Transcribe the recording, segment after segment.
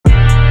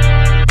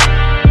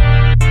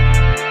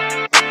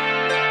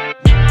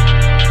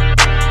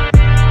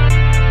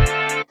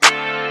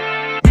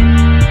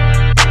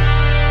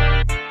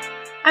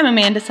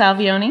Amanda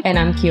Salvioni. And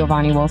I'm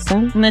Giovanni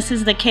Wilson. And this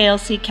is the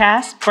KLC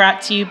Cast,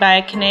 brought to you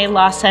by Kene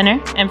Law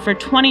Center. And for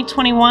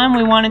 2021,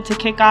 we wanted to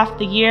kick off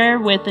the year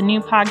with a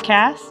new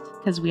podcast,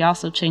 because we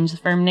also changed the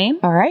firm name.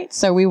 All right.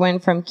 So we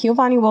went from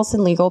Giovanni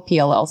Wilson Legal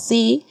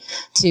PLLC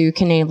to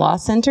Kene Law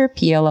Center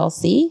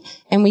PLLC.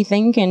 And we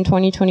think in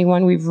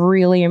 2021, we've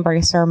really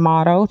embraced our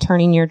motto,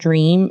 turning your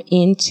dream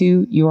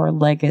into your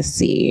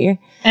legacy.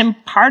 And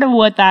part of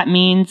what that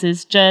means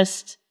is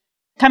just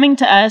coming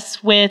to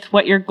us with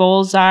what your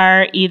goals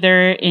are,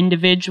 either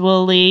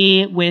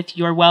individually with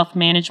your wealth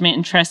management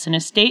and trust and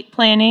estate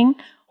planning,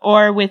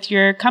 or with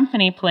your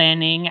company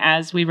planning,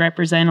 as we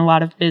represent a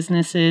lot of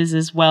businesses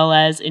as well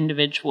as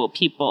individual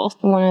people.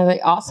 One of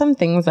the awesome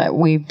things that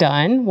we've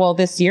done,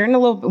 this year and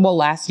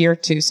last year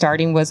too,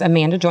 starting, was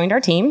Amanda joined our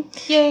team.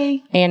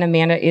 Yay. And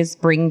Amanda is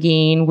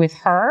bringing with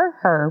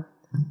her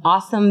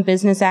awesome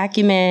business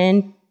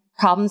acumen,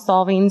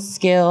 problem-solving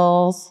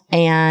skills,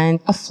 and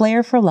a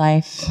flair for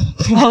life.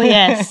 Oh,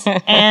 yes.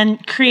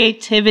 And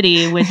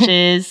creativity, which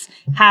is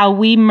how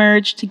we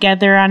merged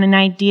together on an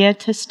idea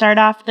to start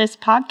off this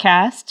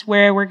podcast,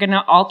 where we're going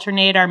to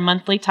alternate our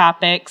monthly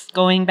topics,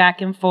 going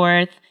back and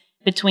forth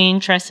between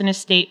trust and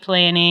estate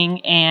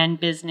planning and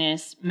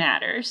business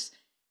matters,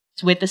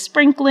 with a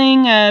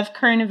sprinkling of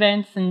current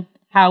events and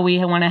how we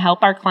want to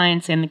help our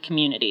clients and the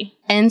community.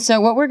 And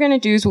so what we're going to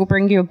do is we'll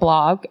bring you a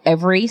blog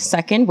every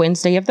second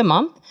Wednesday of the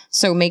month.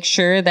 So make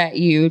sure that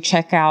you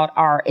check out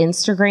our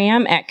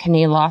Instagram at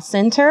Kene Law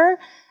Center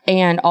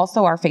and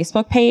also our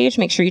Facebook page.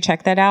 Make sure you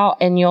check that out,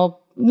 and we'll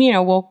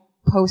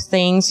post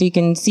things so you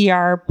can see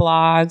our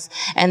blogs.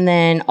 And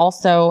then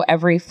also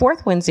every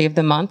fourth Wednesday of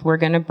the month, we're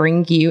going to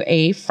bring you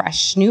a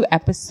fresh new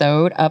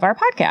episode of our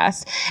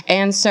podcast.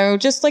 And so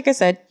just like I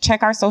said,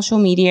 check our social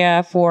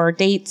media for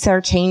dates or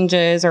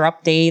changes or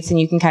updates,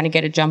 and you can kind of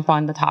get a jump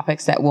on the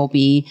topics that we'll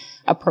be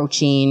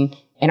approaching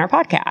in our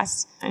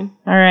podcast. All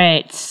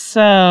right.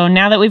 So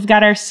now that we've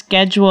got our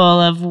schedule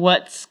of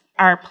what's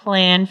our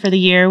plan for the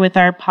year with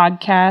our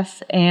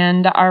podcast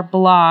and our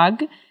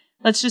blog,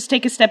 let's just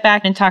take a step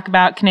back and talk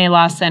about Kene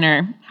Law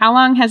Center. How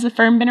long has the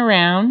firm been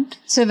around?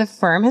 So the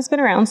firm has been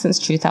around since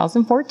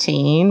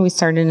 2014. We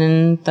started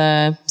in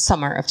the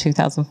summer of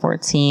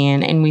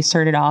 2014, and we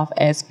started off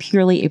as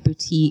purely a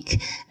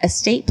boutique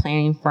estate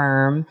planning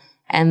firm.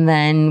 And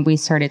then we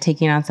started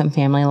taking on some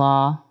family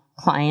law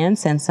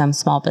clients and some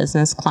small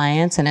business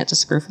clients, and it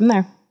just grew from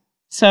there.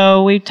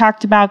 So we've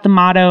talked about the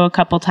motto a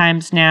couple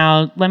times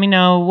now. Let me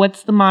know,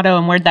 what's the motto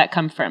and where'd that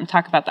come from?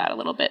 Talk about that a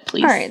little bit,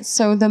 please. All right.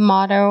 So the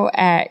motto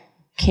at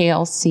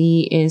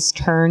KLC is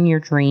turn your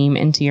dream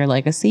into your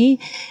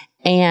legacy.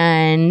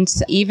 And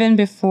even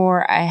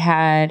before I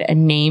had a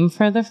name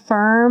for the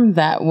firm,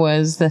 that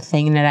was the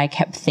thing that I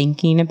kept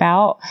thinking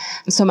about.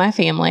 So my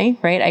family,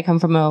 right? I come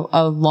from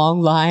a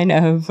long line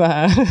of,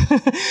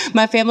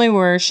 my family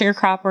were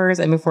sharecroppers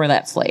and before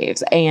that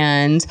slaves.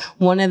 And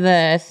one of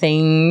the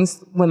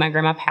things when my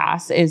grandma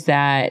passed is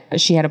that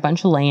she had a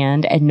bunch of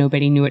land and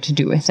nobody knew what to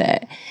do with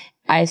it.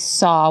 I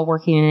saw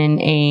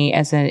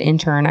as an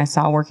intern, I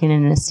saw working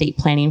in an estate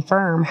planning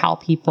firm, how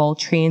people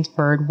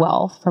transferred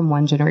wealth from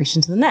one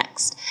generation to the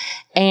next.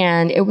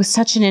 And it was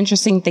such an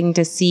interesting thing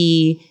to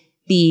see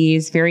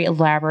these very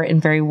elaborate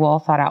and very well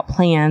thought out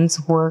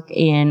plans work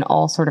in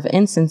all sort of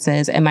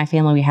instances. And my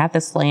family, we had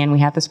this land, we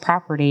had this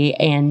property,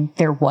 and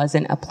there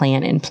wasn't a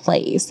plan in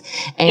place.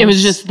 And it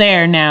was just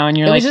there now. And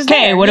you're like,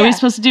 okay, what are we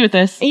supposed to do with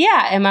this?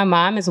 Yeah. And my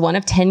mom is one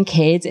of 10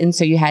 kids. And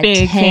so you had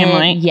big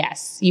family.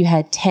 Yes. You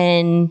had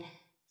 10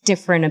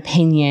 different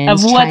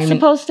opinions of what's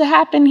supposed to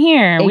happen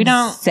here.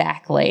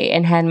 Exactly.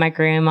 And had my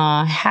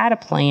grandma had a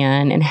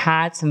plan and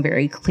had some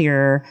very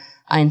clear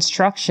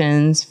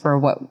instructions for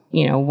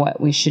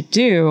what we should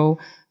do,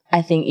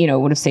 I think, it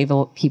would have saved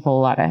people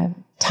a lot of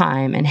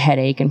time and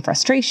headache and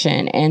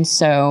frustration. And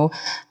so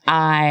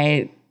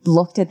I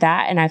looked at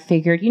that and I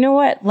figured, you know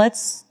what, let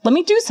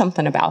me do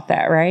something about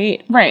that.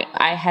 Right. Right.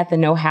 I had the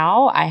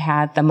know-how, I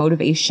had the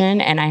motivation,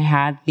 and I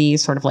had the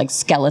sort of like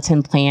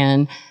skeleton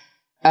plan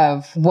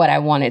of what I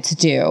wanted to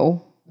do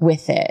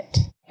with it.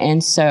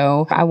 And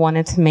so I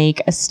wanted to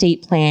make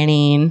estate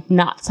planning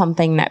not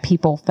something that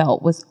people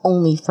felt was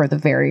only for the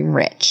very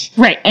rich.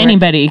 Right.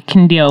 Anybody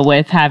can deal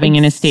with having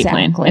an estate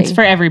plan. It's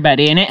for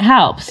everybody, and it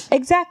helps.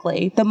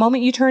 Exactly. The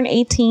moment you turn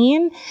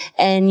 18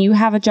 and you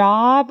have a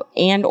job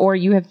and or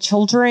you have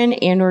children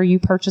and or you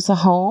purchase a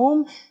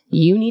home,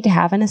 you need to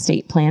have an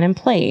estate plan in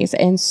place.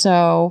 And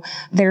so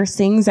there's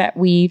things that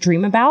we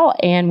dream about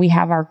and we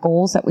have our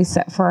goals that we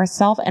set for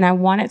ourselves. And I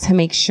wanted to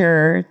make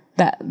sure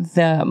that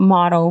the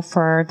motto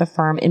for the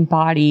firm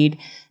embodied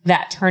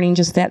that, turning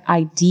just that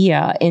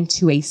idea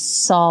into a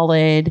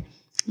solid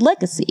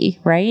legacy,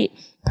 right?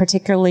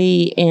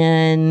 Particularly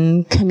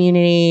in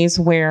communities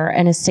where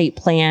an estate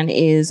plan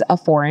is a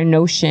foreign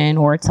notion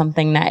or it's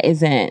something that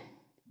isn't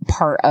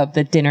part of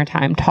the dinner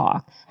time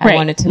talk. Right. I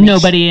wanted to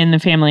Nobody in the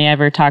family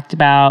ever talked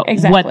about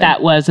what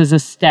that was as a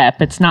step.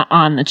 It's not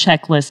on the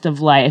checklist of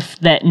life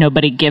that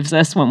nobody gives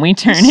us when we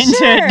turn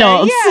into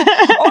adults.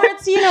 Yeah. Or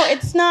it's,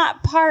 it's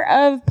not part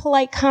of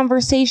polite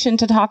conversation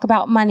to talk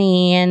about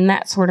money and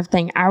that sort of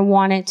thing. I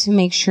wanted to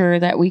make sure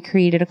that we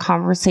created a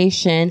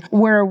conversation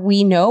where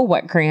we know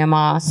what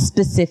grandma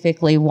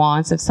specifically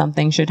wants if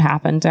something should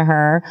happen to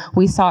her.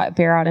 We saw it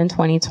bear out in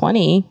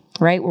 2020,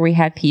 right? Where we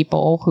had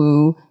people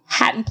who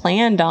hadn't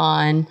planned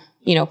on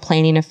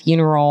planning a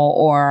funeral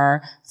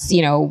or,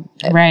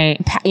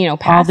 right. Passing.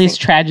 All these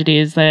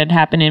tragedies that had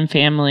happened in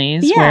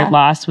families where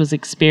loss was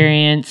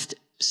experienced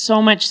so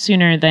much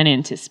sooner than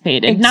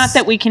anticipated. Not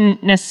that we can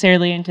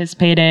necessarily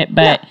anticipate it,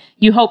 but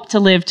you hope to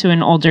live to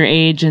an older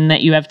age and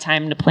that you have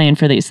time to plan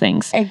for these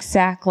things.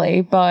 Exactly.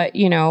 But,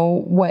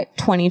 what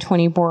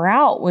 2020 bore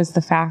out was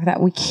the fact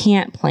that we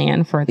can't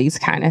plan for these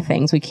kind of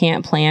things. We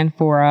can't plan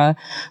for a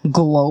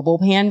global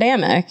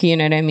pandemic. You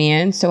know what I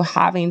mean? So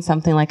having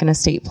something like an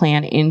estate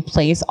plan in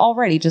place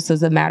already, just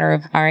as a matter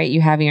of, all right, you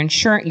have your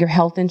insurance, your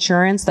health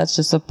insurance. That's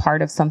just a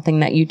part of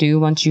something that you do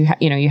once you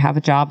have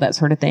a job, that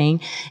sort of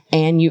thing.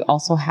 And you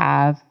also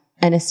have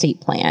an estate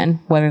plan,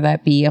 whether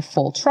that be a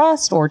full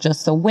trust or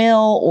just a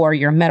will or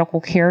your medical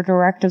care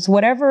directives,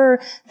 whatever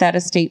that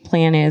estate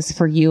plan is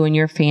for you and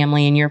your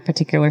family in your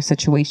particular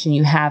situation,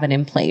 you have it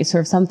in place.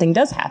 Or if something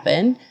does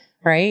happen,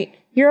 right,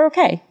 you're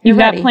okay. You've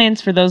got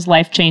plans for those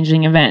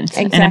life-changing events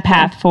and a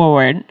path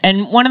forward.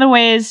 And one of the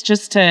ways,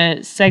 just to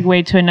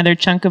segue to another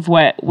chunk of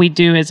what we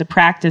do as a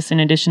practice in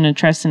addition to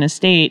trust and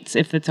estates,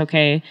 if it's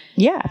okay.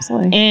 Yeah,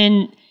 absolutely.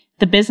 In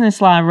the business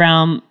law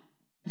realm,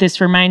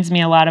 this reminds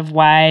me a lot of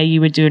why you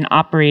would do an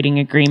operating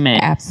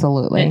agreement.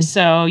 Absolutely. And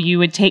so you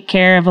would take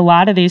care of a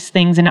lot of these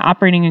things in an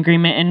operating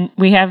agreement. And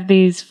we have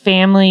these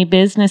family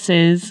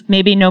businesses.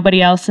 Maybe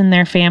nobody else in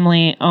their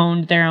family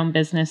owned their own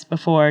business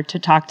before, to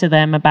talk to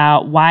them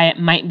about why it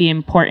might be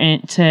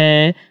important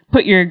to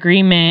put your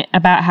agreement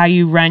about how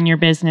you run your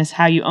business,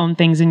 how you own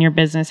things in your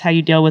business, how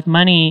you deal with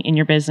money in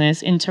your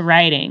business into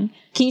writing.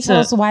 Can you tell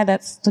us why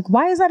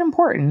why is that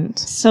important?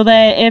 So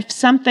that if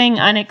something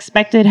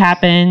unexpected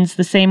happens,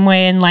 the same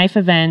way in life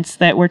events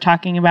that we're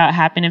talking about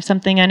happen, if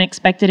something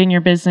unexpected in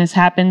your business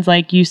happens,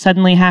 like you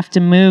suddenly have to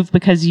move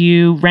because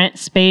you rent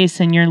space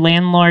and your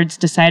landlords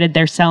decided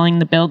they're selling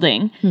the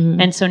building.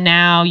 Mm-hmm. And so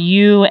now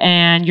you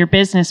and your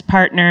business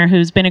partner,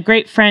 who's been a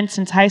great friend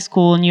since high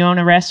school, and you own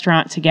a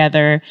restaurant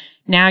together,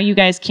 now you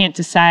guys can't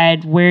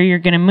decide where you're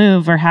going to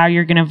move or how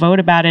you're going to vote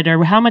about it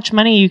or how much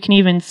money you can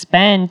even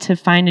spend to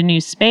find a new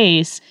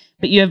space,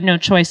 but you have no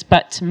choice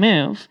but to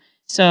move.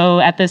 So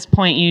at this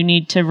point, you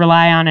need to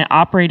rely on an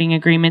operating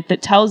agreement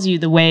that tells you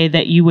the way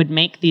that you would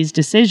make these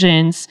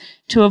decisions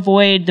to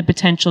avoid the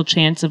potential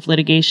chance of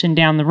litigation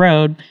down the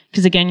road.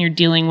 Because again, you're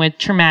dealing with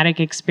traumatic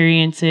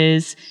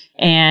experiences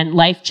and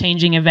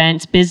life-changing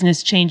events,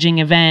 business-changing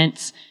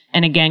events.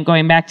 And again,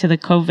 going back to the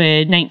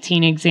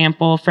COVID-19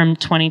 example from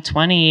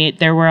 2020,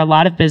 there were a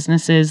lot of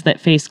businesses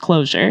that faced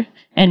closure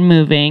and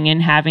moving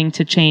and having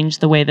to change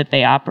the way that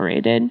they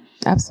operated.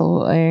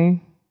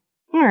 Absolutely.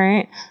 All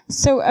right.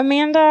 So,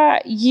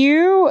 Amanda,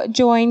 you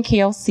joined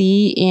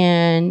KLC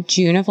in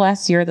June of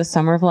last year, the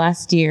summer of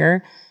last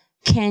year.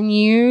 Can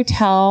you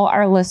tell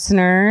our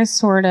listeners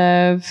sort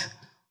of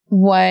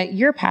what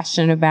you're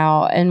passionate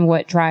about and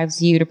what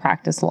drives you to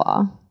practice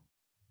law?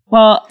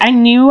 Well, I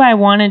knew I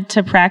wanted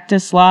to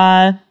practice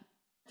law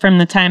from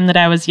the time that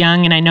I was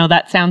young, and I know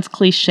that sounds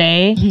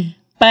cliche,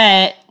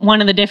 but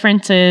one of the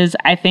differences,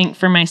 I think,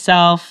 for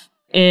myself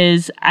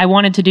is I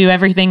wanted to do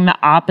everything the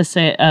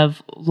opposite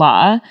of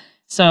law.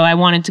 So I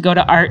wanted to go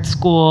to art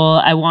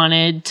school. I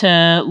wanted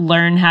to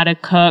learn how to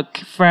cook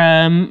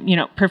from,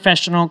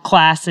 professional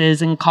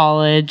classes in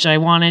college. I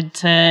wanted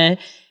to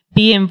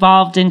be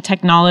involved in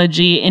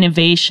technology,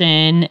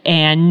 innovation,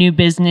 and new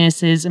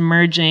businesses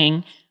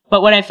emerging.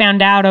 But what I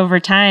found out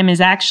over time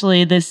is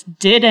actually this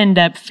did end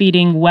up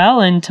feeding well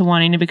into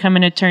wanting to become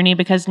an attorney,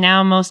 because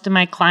now most of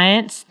my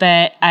clients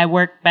that I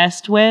work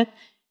best with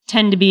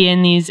tend to be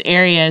in these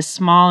areas,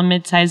 small and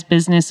mid-sized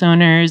business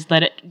owners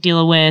that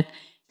deal with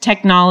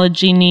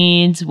technology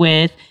needs,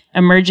 with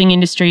emerging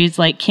industries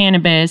like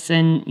cannabis,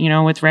 and,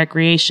 with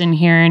recreation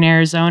here in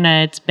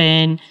Arizona. It's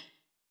been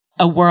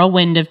a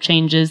whirlwind of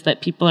changes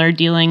that people are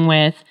dealing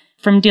with,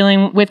 from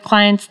dealing with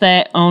clients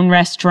that own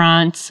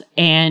restaurants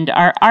and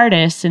are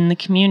artists in the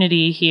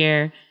community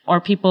here,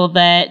 or people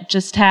that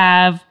just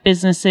have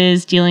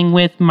businesses dealing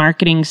with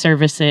marketing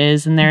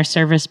services and they're a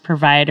service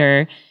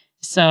provider.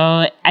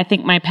 So I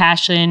think my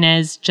passion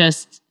is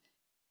just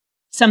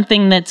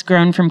something that's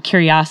grown from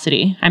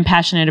curiosity. I'm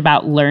passionate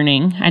about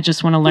learning. I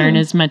just want to learn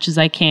as much as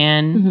I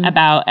can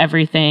about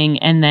everything,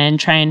 and then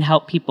try and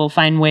help people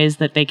find ways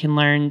that they can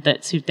learn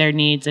that suit their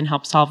needs and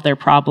help solve their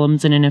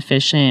problems in an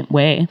efficient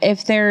way.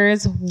 If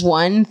there's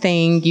one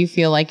thing you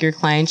feel like your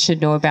clients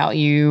should know about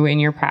you and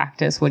your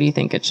practice, what do you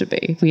think it should be?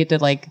 If we had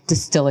to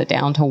distill it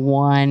down to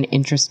one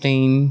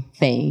interesting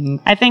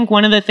thing. I think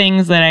one of the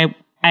things that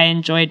I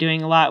enjoy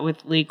doing a lot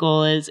with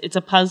legal is it's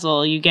a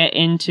puzzle. You get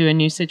into a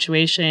new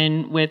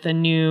situation with a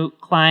new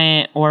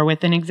client or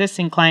with an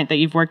existing client that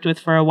you've worked with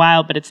for a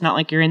while, but it's not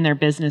like you're in their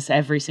business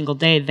every single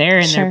day. They're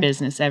in their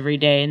business every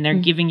day, and they're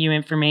giving you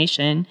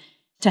information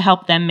to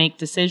help them make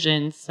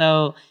decisions.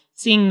 So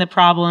seeing the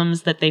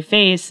problems that they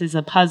face is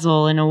a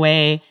puzzle in a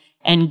way,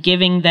 and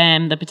giving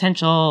them the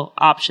potential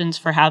options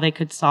for how they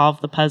could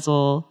solve the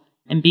puzzle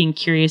and being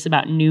curious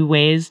about new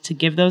ways to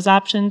give those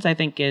options, I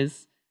think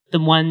is the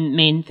one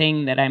main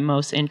thing that I'm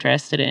most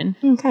interested in.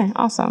 Okay,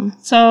 awesome.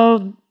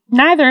 So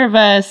neither of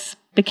us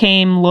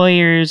became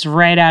lawyers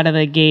right out of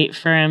the gate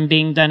from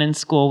being done in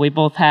school. We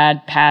both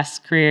had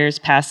past careers,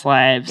 past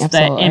lives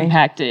that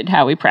impacted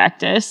how we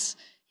practice.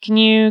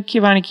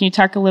 Kivani, can you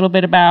talk a little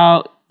bit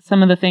about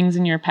some of the things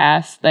in your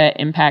past that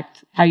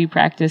impact how you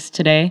practice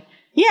today?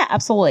 Yeah,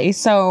 absolutely.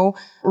 So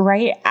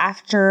right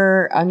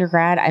after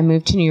undergrad, I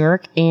moved to New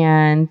York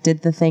and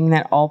did the thing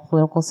that all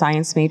political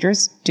science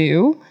majors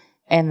do,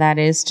 and that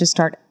is to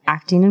start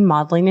acting and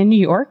modeling in New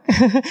York.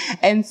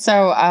 And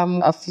so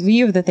a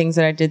few of the things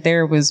that I did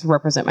there was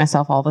represent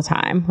myself all the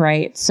time,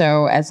 right?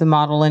 So as a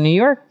model in New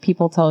York,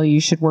 people tell you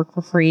should work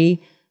for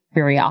free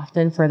very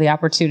often for the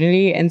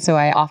opportunity. And so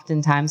I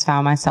oftentimes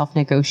found myself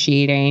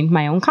negotiating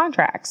my own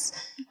contracts.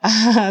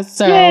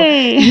 So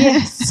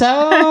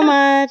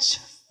much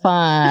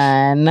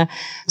fun.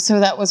 So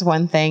that was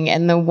one thing.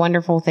 And the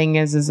wonderful thing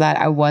is that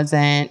I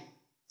wasn't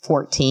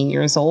 14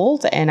 years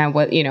old, and I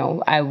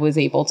was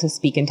able to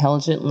speak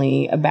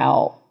intelligently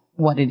about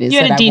what it is. You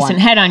had a decent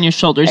head on your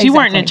shoulders. Exactly. You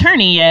weren't an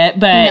attorney yet,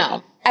 but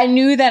no, I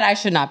knew that I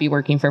should not be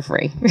working for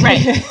free.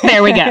 Right.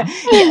 There we go.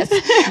 Yes.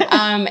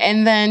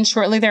 And then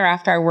shortly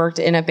thereafter, I worked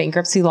in a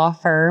bankruptcy law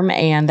firm,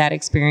 and that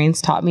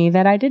experience taught me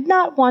that I did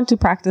not want to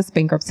practice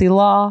bankruptcy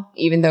law.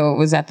 Even though it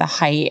was at the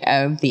height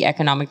of the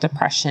economic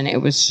depression,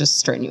 it was just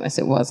strenuous.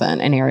 It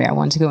wasn't an area I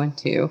wanted to go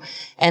into.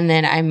 And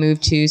then I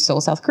moved to Seoul,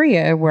 South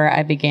Korea, where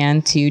I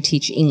began to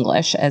teach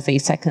English as a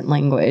second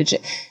language.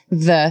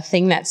 The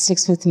thing that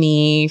sticks with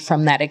me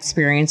from that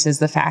experience is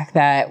the fact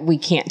that we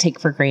can't take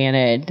for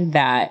granted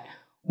that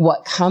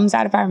what comes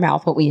out of our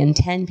mouth, what we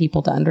intend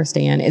people to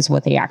understand, is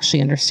what they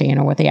actually understand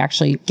or what they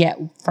actually get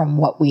from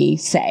what we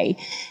say.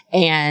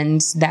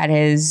 And that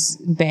has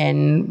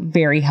been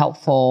very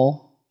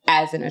helpful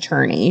as an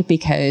attorney,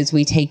 because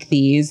we take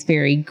these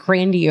very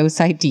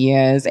grandiose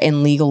ideas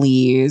and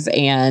legalese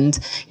and,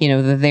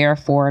 the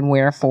therefore and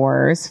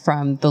wherefores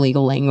from the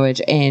legal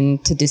language,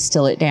 and to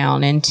distill it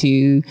down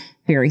into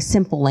very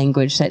simple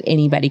language that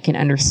anybody can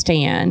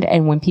understand.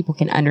 And when people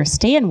can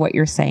understand what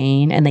you're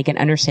saying and they can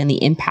understand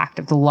the impact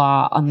of the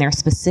law on their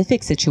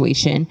specific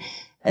situation,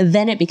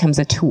 then it becomes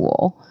a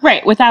tool.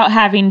 Right. Without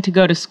having to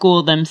go to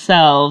school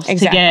themselves to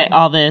get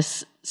all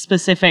this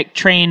specific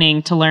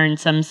training to learn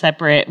some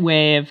separate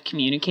way of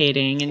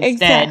communicating,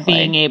 instead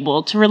being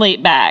able to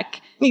relate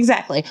back.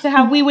 Exactly. To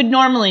how we would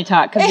normally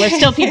talk, because we're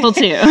still people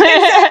too.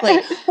 Exactly.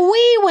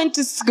 We went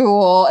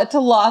to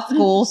law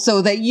school,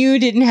 so that you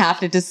didn't have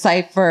to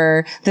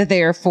decipher the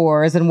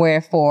therefores and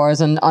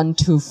wherefores and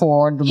unto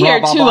for and blah,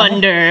 blah, blah.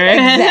 Under.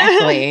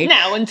 Exactly.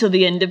 Now until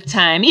the end of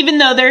time. Even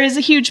though there is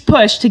a huge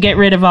push to get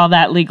rid of all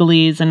that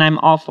legalese, and I'm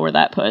all for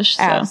that push.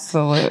 So.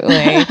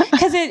 Absolutely.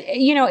 Because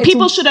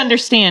people should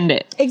understand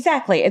it.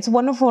 Exactly. It's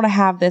wonderful to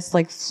have this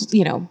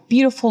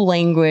beautiful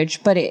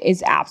language, but it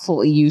is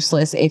absolutely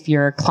useless if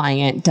your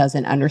client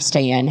doesn't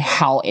understand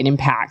how it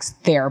impacts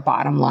their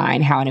bottom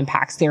line, how it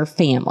impacts their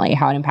family,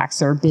 how it impacts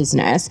their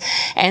business.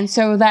 And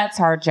so that's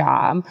our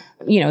job.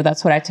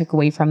 That's what I took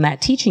away from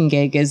that teaching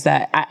gig, is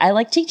that I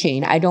like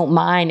teaching. I don't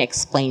mind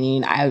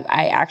explaining.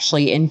 I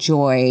actually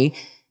enjoy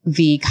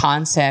the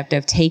concept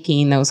of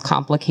taking those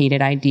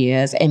complicated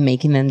ideas and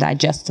making them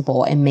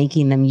digestible and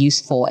making them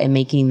useful and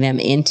making them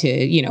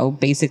into,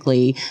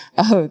 basically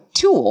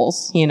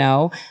tools,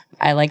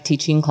 I like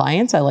teaching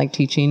clients. I like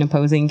teaching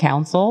opposing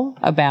counsel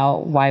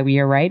about why we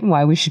are right and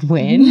why we should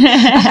win.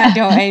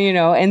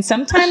 And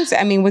sometimes,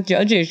 with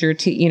judges, you're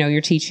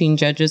teaching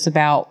judges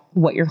about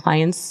what your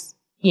clients,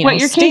 what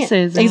your case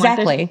is.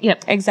 Exactly.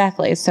 Yep.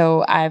 Exactly.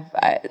 So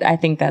I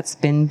think that's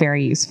been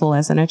very useful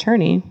as an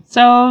attorney.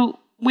 So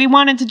we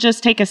wanted to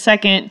just take a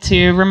second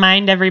to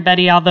remind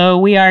everybody, although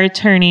we are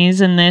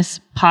attorneys and this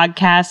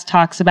podcast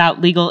talks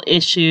about legal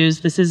issues,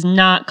 this is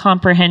not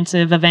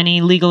comprehensive of any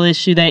legal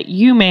issue that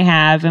you may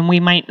have, and we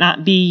might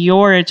not be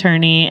your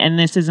attorney, and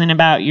this isn't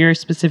about your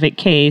specific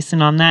case.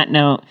 And on that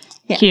note,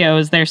 Kio,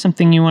 is there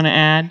something you want to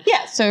add?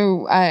 Yeah.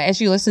 So as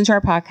you listen to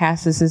our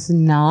podcast, this is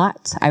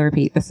not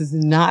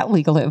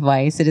legal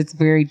advice. It is a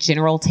very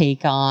general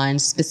take on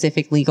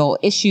specific legal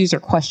issues or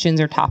questions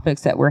or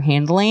topics that we're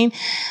handling.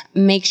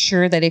 Make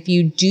sure that if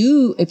you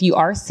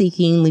are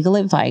seeking legal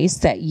advice,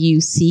 that you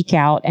seek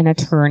out an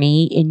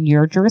attorney in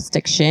your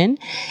jurisdiction.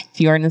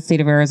 If you are in the state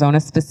of Arizona,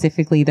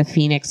 specifically the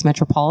Phoenix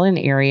metropolitan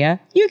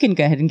area, you can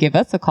go ahead and give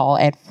us a call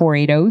at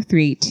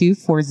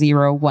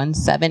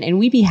 480-382-4017, and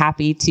we'd be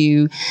happy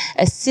to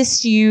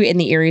assist you in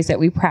the areas that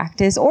we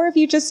practice, or if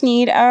you just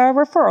need a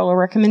referral or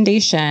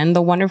recommendation.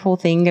 The wonderful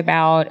thing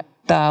about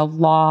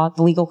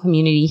the legal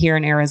community here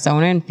in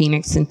Arizona and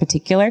Phoenix in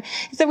particular,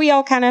 is that we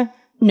all kind of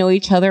know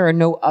each other or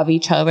know of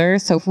each other.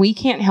 So if we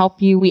can't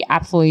help you, we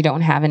absolutely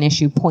don't have an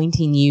issue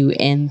pointing you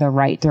in the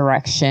right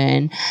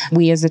direction.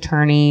 We as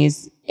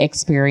attorneys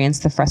experience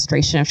the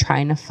frustration of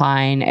trying to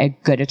find a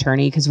good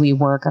attorney because we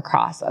work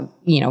across,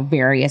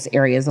 various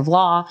areas of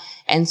law.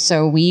 And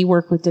so we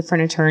work with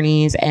different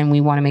attorneys, and we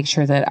want to make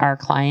sure that our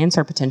clients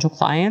or potential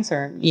clients,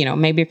 or,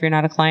 maybe if you're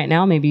not a client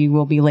now, maybe you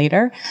will be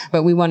later,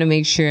 but we want to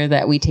make sure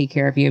that we take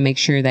care of you and make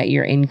sure that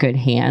you're in good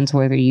hands,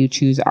 whether you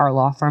choose our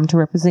law firm to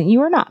represent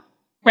you or not.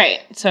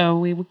 Right. So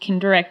we can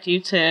direct you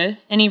to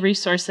any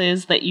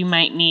resources that you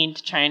might need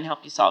to try and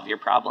help you solve your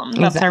problem.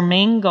 That's our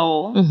main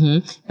goal.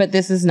 Mm-hmm. But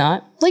this is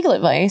not legal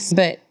advice.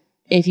 But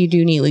if you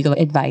do need legal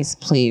advice,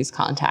 please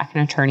contact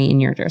an attorney in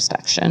your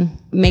jurisdiction.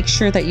 Make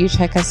sure that you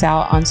check us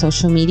out on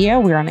social media.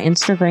 We're on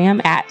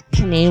Instagram at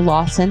Canay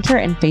Law Center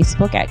and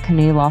Facebook at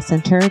Canay Law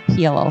Center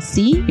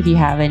PLLC. If you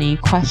have any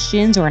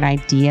questions or an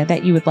idea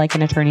that you would like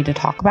an attorney to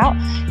talk about,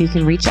 you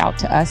can reach out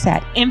to us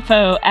at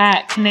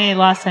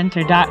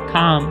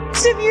info@canaylawcenter.com.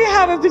 So if you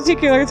have a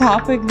particular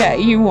topic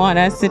that you want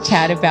us to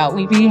chat about,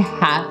 we'd be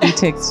happy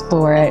to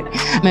explore it.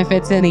 If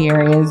it's in the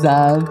areas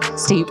of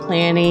estate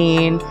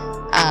planning,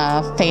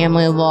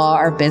 family law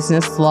or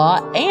business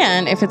law.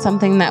 And if it's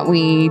something that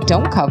we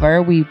don't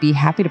cover, we'd be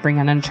happy to bring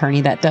on an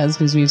attorney that does,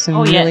 because we have some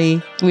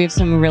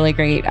really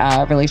great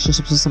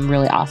relationships with some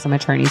really awesome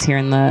attorneys here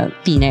in the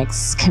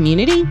Phoenix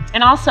community.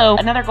 And also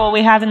another goal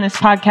we have in this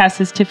podcast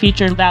is to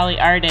feature Valley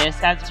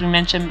artists. As we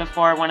mentioned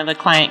before, one of the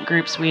client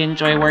groups we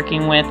enjoy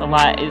working with a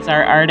lot is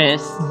our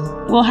artists.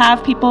 We'll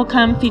have people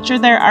come feature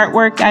their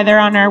artwork either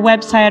on our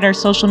website or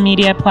social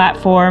media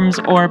platforms,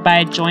 or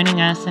by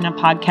joining us in a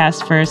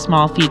podcast for a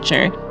small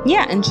feature.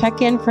 Yeah, and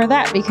check in for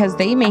that, because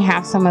they may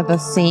have some of the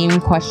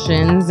same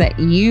questions that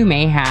you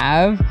may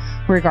have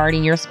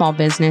regarding your small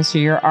business or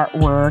your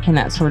artwork and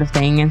that sort of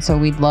thing. And so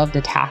we'd love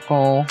to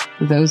tackle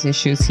those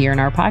issues here in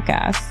our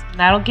podcast.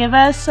 That'll give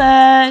us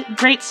a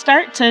great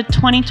start to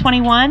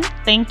 2021.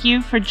 Thank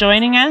you for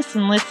joining us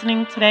and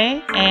listening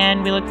today.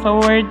 And we look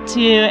forward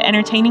to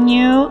entertaining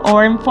you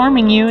or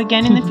informing you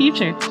again in the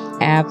future.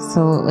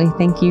 Absolutely.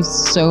 Thank you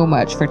so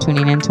much for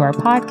tuning into our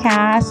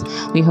podcast.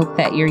 We hope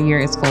that your year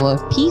is full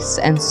of peace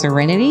and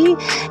serenity.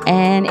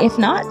 And if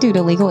not, due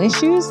to legal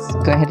issues,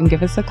 go ahead and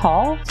give us a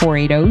call,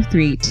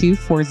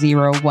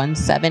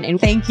 480-382-4017.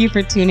 And thank you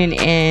for tuning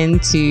in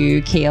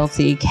to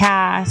KLC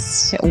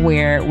Cast,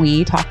 where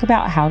we talk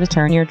about how to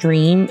turn your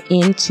dream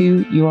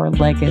into your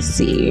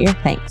legacy.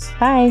 Thanks.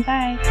 Bye.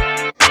 Bye.